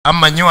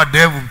Ama nyoa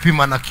devu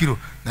pima na kilo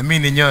na mimi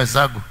ni nyoe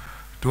zangu.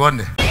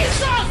 Tuone.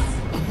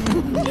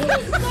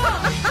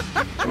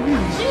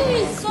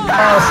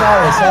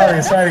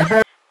 Sorry.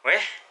 We?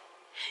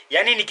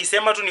 Yaani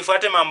nikisema tu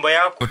nifuate mambo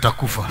yako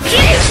utakufa.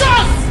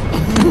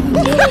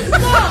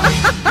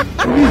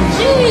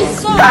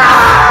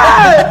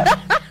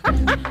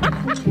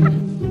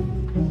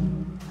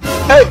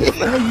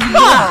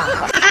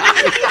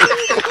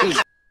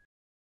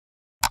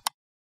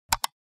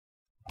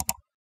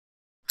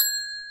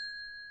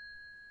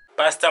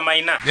 Pastor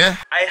Maina, Yeah?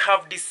 I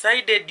have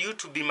decided you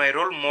to be my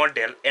role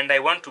model and I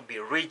want to be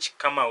rich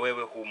kama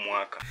wewe huu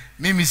mwaka.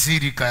 Mimi si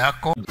rika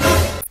yako.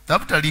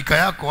 Tafuta rika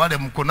yako wale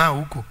mko nao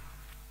huko.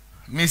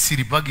 Mimi si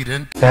ripagi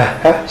rent.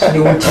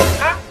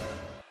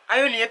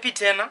 Hayo ni yapi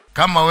tena?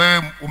 Kama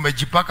wewe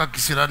umejipaka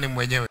kisirani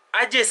mwenyewe.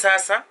 Aje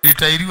sasa?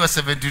 Litairiwa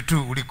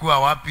 72 ulikuwa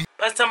wapi?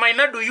 Pastor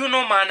Maina, do you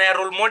know maana ya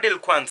role model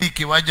kwanza?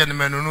 Hiki waja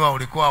nimenunua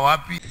ulikuwa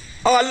wapi?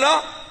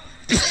 Allah.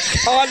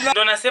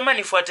 Ndo nasema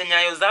nifuate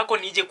nyayo zako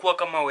nije kuwa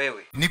kama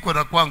wewe. Niko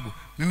na kwangu.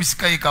 Mimi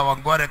sikai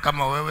Kawangware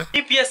kama wewe.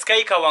 Mimi pia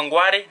sikai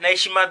Kawangware na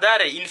ishi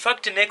Madhare. In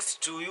fact next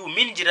to you,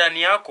 mimi ni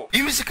jirani yako.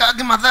 Mimi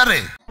sikagi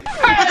Madhare.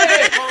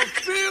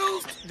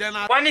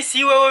 Kwani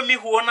si wewe mimi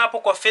huona hapo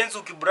kwa fence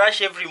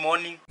ukibrush every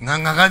morning?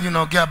 Nganga gani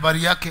unaongea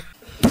habari yake?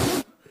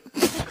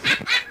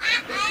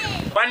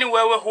 Kwani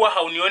wewe huwa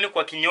haunioni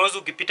kwa kinyozi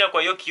ukipita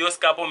kwa hiyo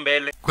kioski hapo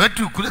mbele?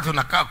 Kwetu kule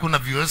tunakaa kuna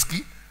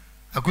vioski.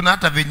 Hakuna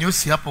hata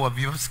vinyosi hapo wa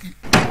vioski.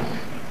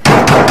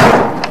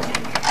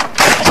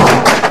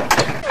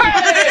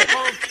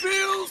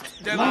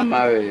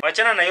 Mama we.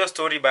 Wachana na hiyo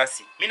story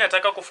basi. Mimi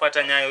nataka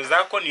kufuata nyayo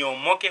zako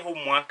niomoke huu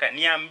mwaka.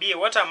 Niambie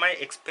what am I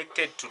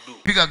expected to do?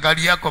 Piga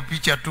gari yako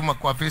picha tuma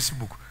kwa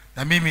Facebook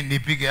na mimi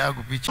nipige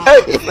yangu picha.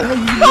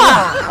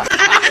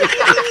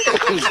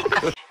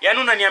 Yaani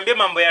unaniambia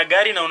mambo ya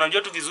gari na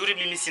unajua tu vizuri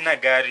mimi sina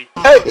gari.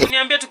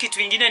 Niambia tu kitu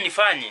kingine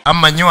nifanye.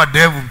 Ama nyoa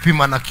devu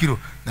pima na kilo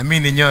na mimi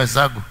ni nyoe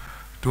zangu.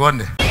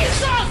 Tuone.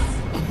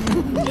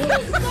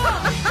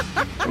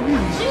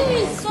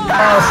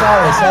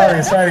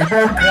 Sorry.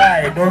 Don't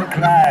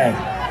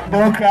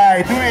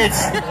cry. Do it.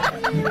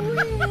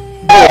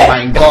 Oh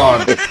my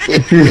God.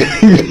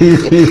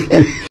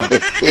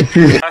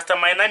 Pastor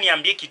Maina,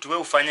 niambie kitu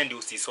wewe ufanye ndio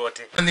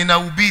usisote.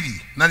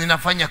 Ninahubiri na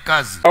ninafanya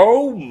kazi.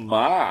 Oh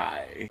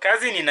my.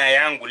 Kazi nina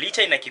yangu,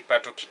 licha ina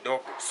kipato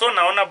kidogo. So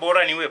naona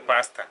bora niwe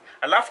pastor.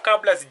 Alafu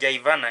kabla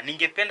sijaivana,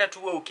 ningependa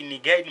tu wewe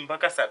ukiniguide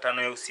mpaka saa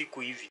 5 ya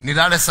usiku hivi.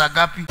 Nilale saa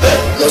ngapi?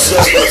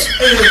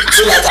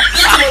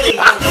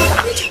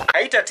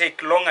 Haita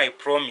take long, I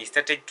promise.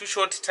 Ita take too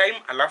short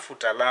time alafu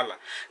utalala.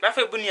 Alafu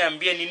hebu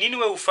niambie ni nini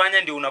wewe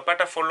ufanya ndio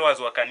unapata followers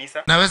wa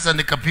kanisa? Naweza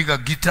nikapiga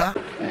gita.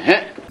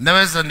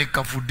 Naweza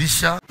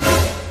nikafundisha.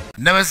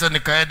 Naweza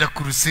nikaenda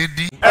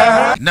crusade.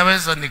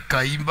 Naweza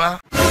nikaimba.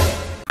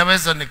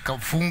 Naweza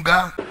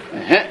nikafunga.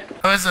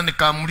 Naweza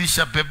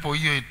nikaamrisha pepo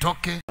hiyo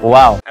itoke.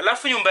 Wow.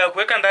 Alafu nyumba ya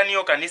kuweka ndani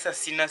hiyo kanisa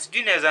sina,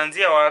 sijui inaweza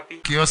anzia wapi.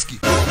 Kioski.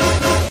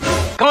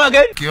 Come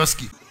again.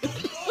 Kioski.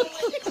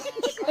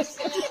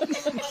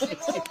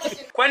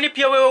 Kwani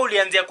pia wewe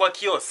ulianzia kwa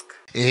kiosk?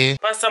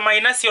 Pastor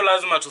Maina, sio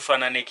lazima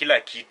tufanane kila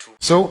kitu.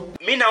 So,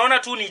 mimi naona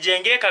tu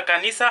nijengee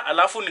kanisa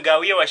alafu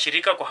nigawie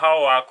washirika kwa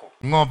hao wako.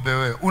 Ng'ombe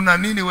wewe. Una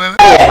nini wewe?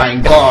 Oh my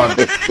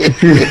God.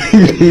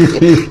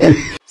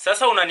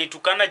 Sasa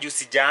unanitukana juu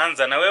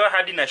sijaanza na wewe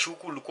hadi na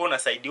shuku ulikuwa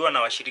unasaidiwa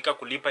na washirika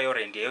kulipa hiyo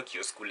rent hiyo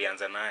kiosk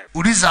ulianza nayo.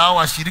 Uliza hawa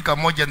washirika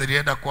moja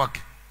nilienda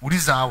kwake.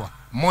 Uliza hawa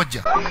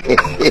moja.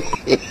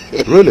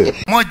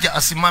 Really? Moja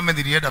asimame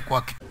nilienda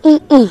kwake.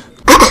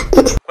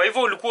 Kwa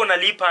hivyo ulikuwa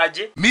unalipa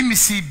aje? Mimi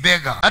si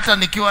bega. Hata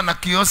nikiwa na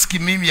kioski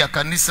mimi ya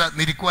kanisa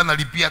nilikuwa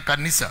nalipia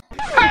kanisa.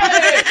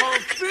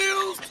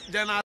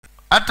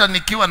 Hata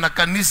nikiwa na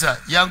kanisa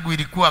yangu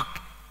ilikuwa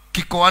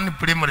Kikoani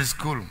Primary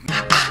School.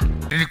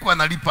 Nilikuwa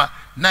nalipa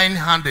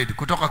 900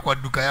 kutoka kwa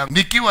duka yangu.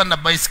 Nikiwa na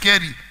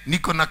baiskeli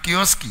niko na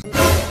kioski.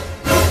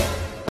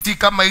 Si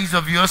kama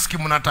hizo vioski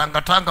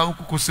mnatangatanga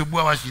huku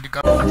kusubua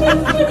washirika.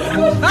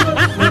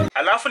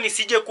 Alafu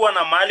nisije kuwa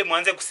na mali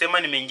mwanze kusema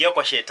nimeingia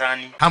kwa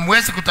shetani.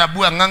 Hamwezi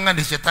kutabua Nganga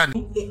ni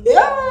shetani.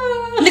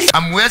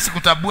 Hamwezi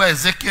kutabua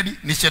Ezekiel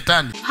ni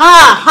shetani.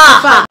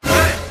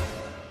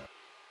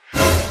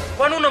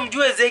 Kwani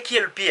unamjua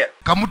Ezekiel pia?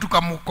 Kamutu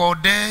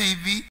kamukode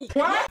hivi.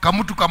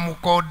 Kamutu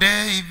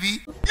kamukode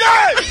hivi.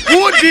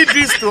 Who did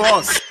this to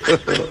us?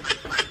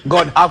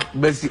 God have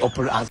mercy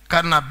upon us.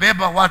 Kana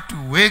beba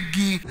watu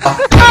wengi.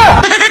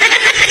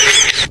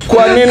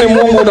 Kwa nini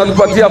Mungu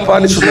unanipatia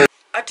punishment?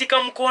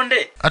 Atika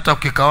mkonde. Hata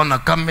ukikaona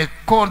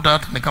kamekonda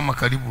hata ni kama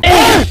karibu.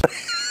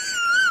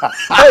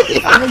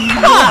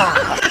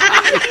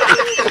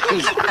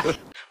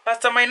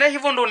 Pastor Maina,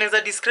 hivyo ndo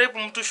unaweza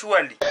describe mtu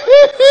surely?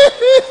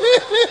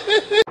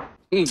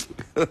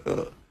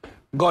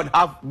 God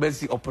have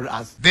mercy upon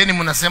us. Then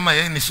mnasema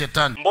yeye ni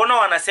shetani. Mbona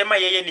wanasema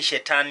yeye ni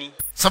shetani?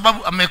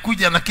 Sababu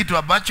amekuja na kitu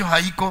ambacho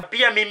haiko.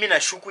 Pia mimi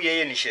nashuku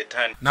yeye ni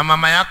shetani. Na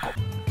mama yako.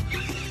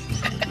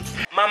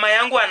 Mama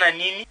yangu ana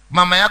nini?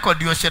 Mama yako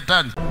ndio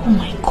shetani. Oh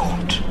my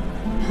God.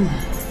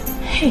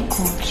 Hey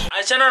God.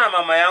 Achana na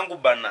mama yangu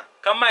bana.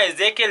 Kama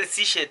Ezekiel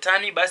si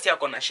shetani, basi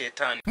ako na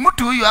shetani.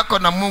 Mtu huyu ako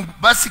na Mungu,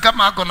 basi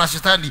kama ako na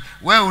shetani,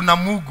 wewe una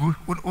Mungu,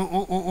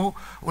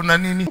 una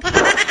nini?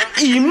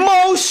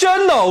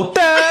 Emotional,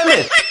 damn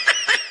it.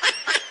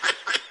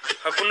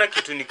 Hakuna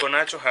kitu niko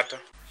nacho hata.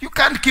 You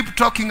can't keep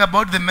talking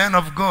about the man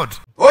of God.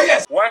 Oh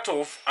yes. What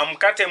of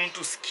amkate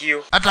mtu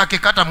sikio? Hata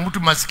akikata mtu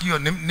masikio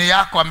ni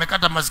yako,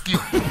 amekata masikio.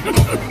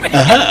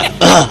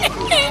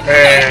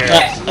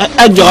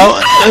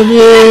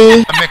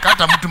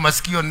 Amekata mtu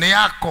masikio ni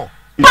yako.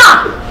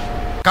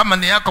 Kama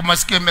ni yako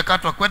masikio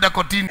imekatwa, kwenda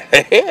kotini.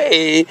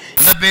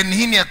 Na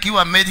Benhini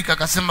akiwa Amerika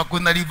akasema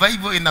kuna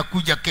revival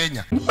inakuja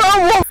Kenya.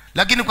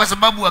 Lakini kwa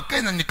sababu wa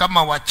Kenya ni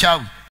kama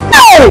wachawi,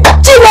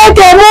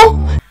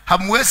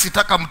 hamwezi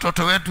taka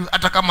mtoto wetu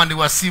hata kama ni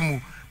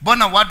wasimu.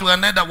 Bona watu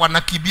wanaenda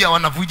wanakibia,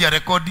 wanavuja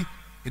rekodi,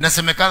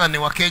 inasemekana ni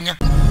wa Kenya.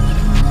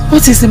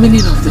 What is the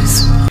meaning of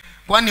this?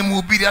 Kwani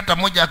mhubiri hata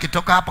moja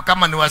akitoka hapa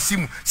kama ni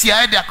wasimu, si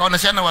aende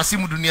akaoneshana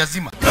wasimu dunia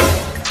zima?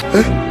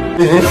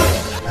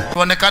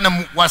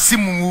 Tuonekane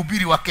wasimu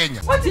mhubiri wa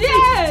Kenya.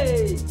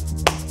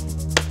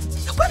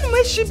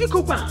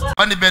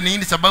 Kwani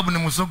Benhini sababu ni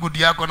mzungu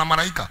diako na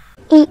malaika?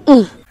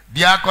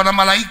 Diako na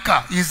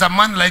malaika is a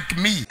man like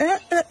me.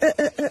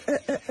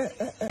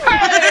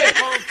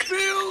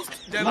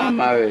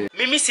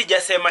 Mimi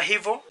sijasema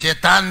hivyo.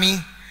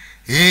 Shetani,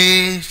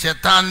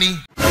 shetani.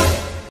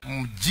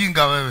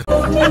 Mjinga wewe.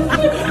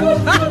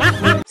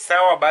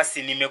 Sawa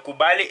basi,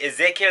 nimekubali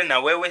Ezekiel na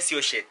wewe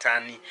sio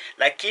shetani,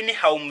 lakini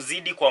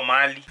haumzidi kwa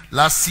mali.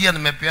 Lasia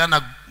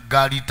nimepeana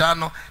gari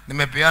 5,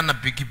 nimepeana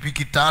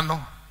pikipiki 5.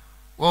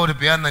 Wewe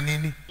ulipeana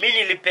nini? Mimi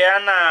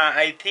nilipeana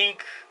I think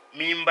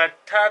mimba 3,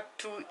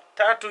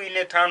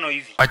 4, 5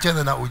 hivi.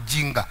 Achana na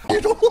ujinga.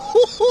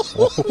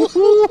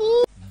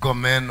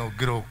 Gomeno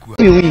girokua.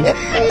 No,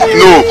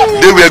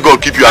 they will go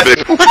keep you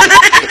away.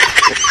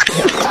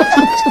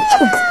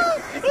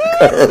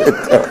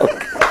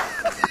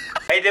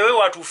 By the way,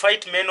 watu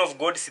fight men of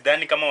God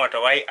sidhani kama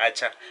watawai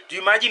acha. Do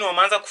you imagine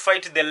wamanza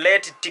kufight the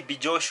late TB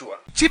Joshua?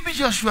 TB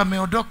Joshua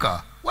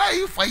ameondoka. Why are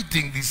you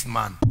fighting this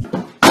man?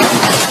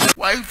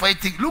 Why are you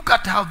fighting? Look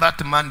at how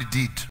that man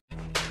did.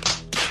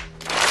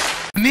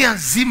 Dunia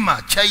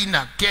nzima,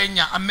 China,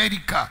 Kenya,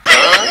 America.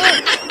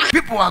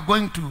 People are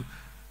going to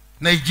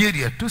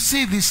Nigeria to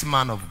see this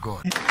man of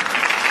God.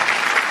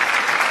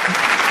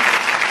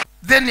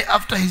 Then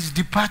after his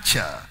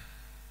departure,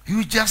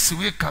 you just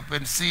wake up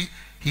and say,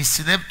 he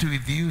slept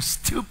with you,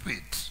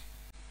 stupid.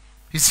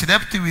 He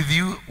slept with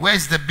you.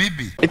 Where's the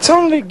baby? It's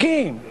only a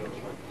game.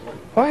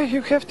 Why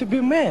you have to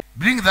be mad?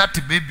 Bring that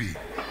baby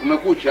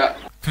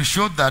to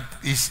show that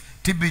is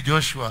TB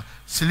Joshua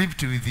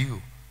slept with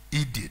you,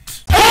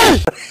 idiot.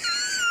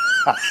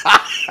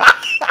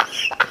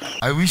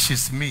 I wish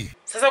it's me.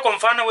 Sasa kwa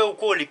mfano wewe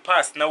uko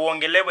ulipass na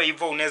uongelewe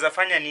hivyo, unaweza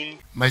fanya nini?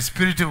 My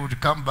spirit would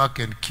come back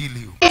and kill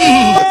you.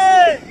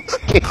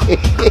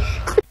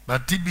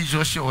 But TB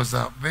Joshua was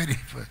a very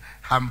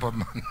humble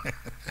man.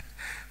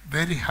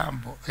 Very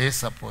humble.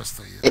 Yes,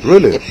 apostle. Yes.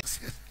 Really?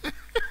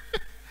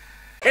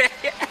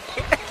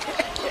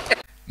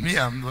 Me,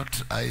 I'm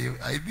not.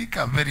 I think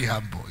I'm very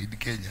humble in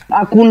Kenya.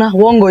 Hakuna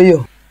uongo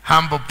hiyo.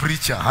 Humble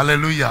preacher.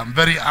 Hallelujah. I'm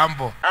very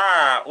humble.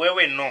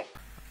 Wewe no.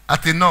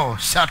 Ati no,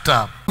 shut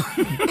up.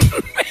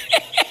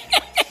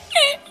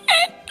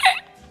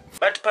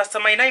 But Pastor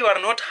Maina, you are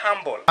not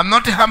humble. I'm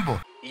not humble.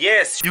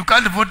 Yes. You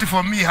can't vote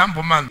for me,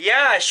 humble man.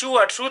 Yeah,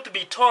 sure, truth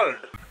be told.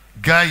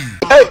 Guy.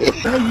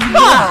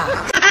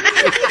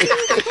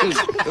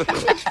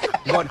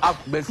 God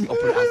have mercy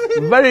upon us.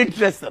 Very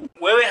interesting.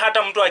 Wewe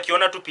hata mtu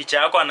akiona tu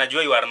picha yako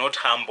anajua you are not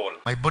humble.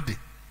 My body.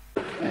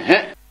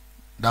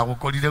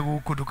 Ndagukorire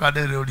guku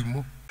ndukandere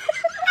urimu.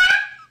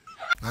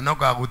 Na no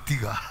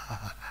gagutiga.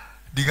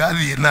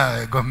 Ndigathie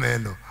na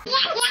ngomeno.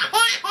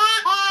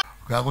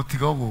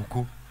 Gagutiga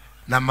guku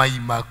na mai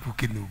maku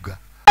kinunga.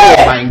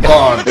 Oh my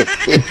God.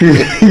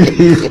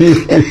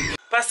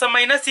 Pastor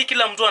Maina, si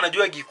kila mtu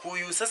anajua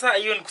Gikuyu. Sasa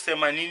hiyo ni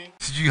kusema nini?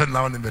 Sijui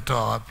nao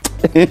nimetoa wapi.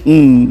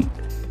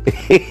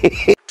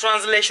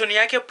 Translation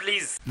yake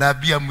please.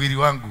 Naambia mwili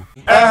wangu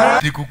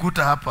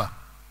nikukuta hapa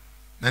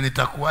na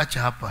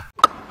nitakuacha hapa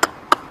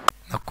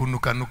na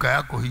kunuka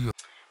yako hiyo.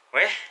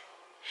 We?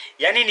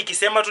 Yaani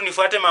nikisema tu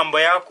nifuate mambo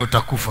yako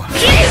Utakufa.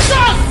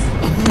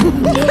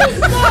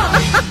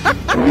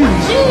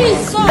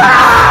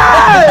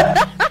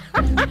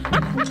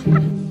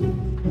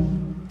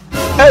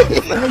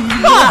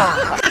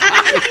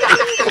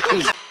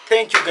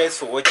 Thank you guys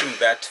for watching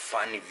that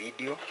funny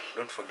video.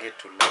 Don't forget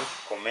to like,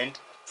 comment,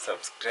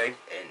 subscribe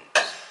and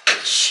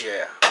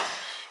share.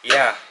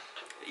 Yeah,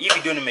 hii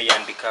video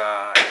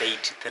nimeiandika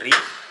date 3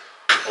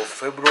 of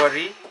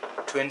February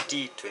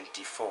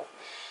 2024.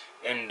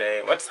 And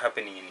what's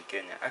happening in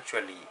Kenya?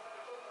 Actually,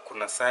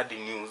 kuna sad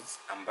news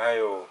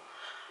ambayo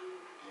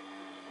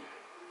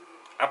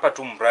hapa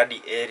tu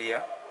Mradi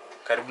area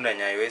karibu na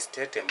Nyayo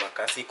Estate,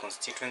 Embakasi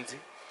constituency,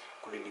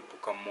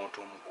 kulilipuka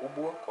moto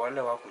mkubwa. Kwa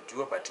wale wa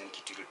kujua, but ni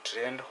kitu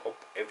trend,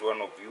 hope every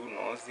one of you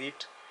knows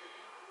it.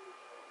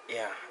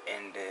 Yeah,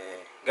 and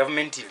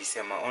government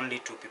ilisema only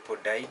 2 people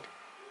died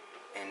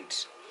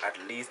and at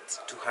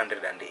least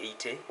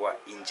 280 were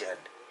injured.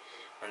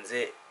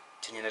 Manze,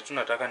 chenye na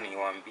tunataka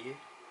niwaambie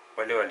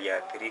wale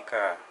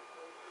waliathirika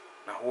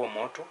na huo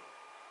moto,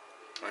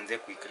 manze,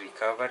 quick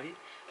recovery.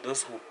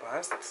 Those who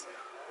passed,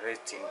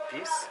 rest in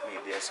peace.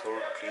 May their soul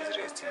please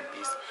rest in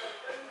peace.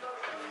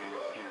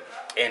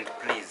 And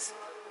please,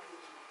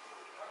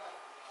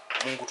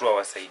 Mungu tu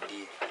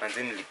awasaidie.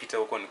 Manze, nilipita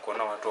huko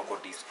nikaona watu wako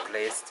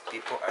displaced,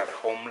 people are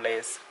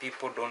homeless,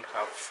 people don't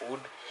have food.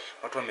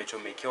 Watu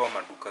wamechomekewa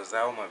maduka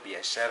zao,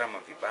 mabiashara,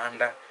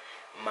 mavibanda,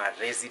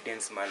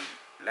 residents,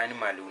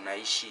 mali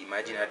unaishi.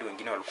 Imagine hadi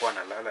wengine walikuwa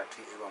wanalala tu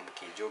hivi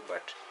wamkejo,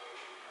 but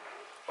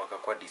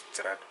wakakuwa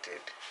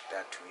distracted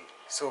that way.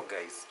 So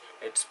guys,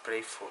 let's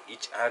pray for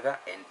each other,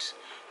 and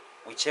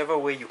whichever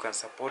way you can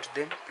support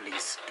them,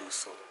 please do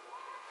so.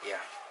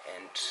 Yeah,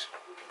 and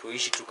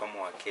tuishi tu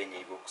kama wa Kenya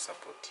hivyo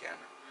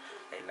kusupportiana.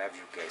 I love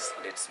you guys.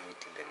 Let's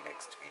meet in the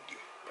next video.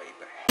 Bye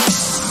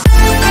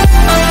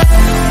bye.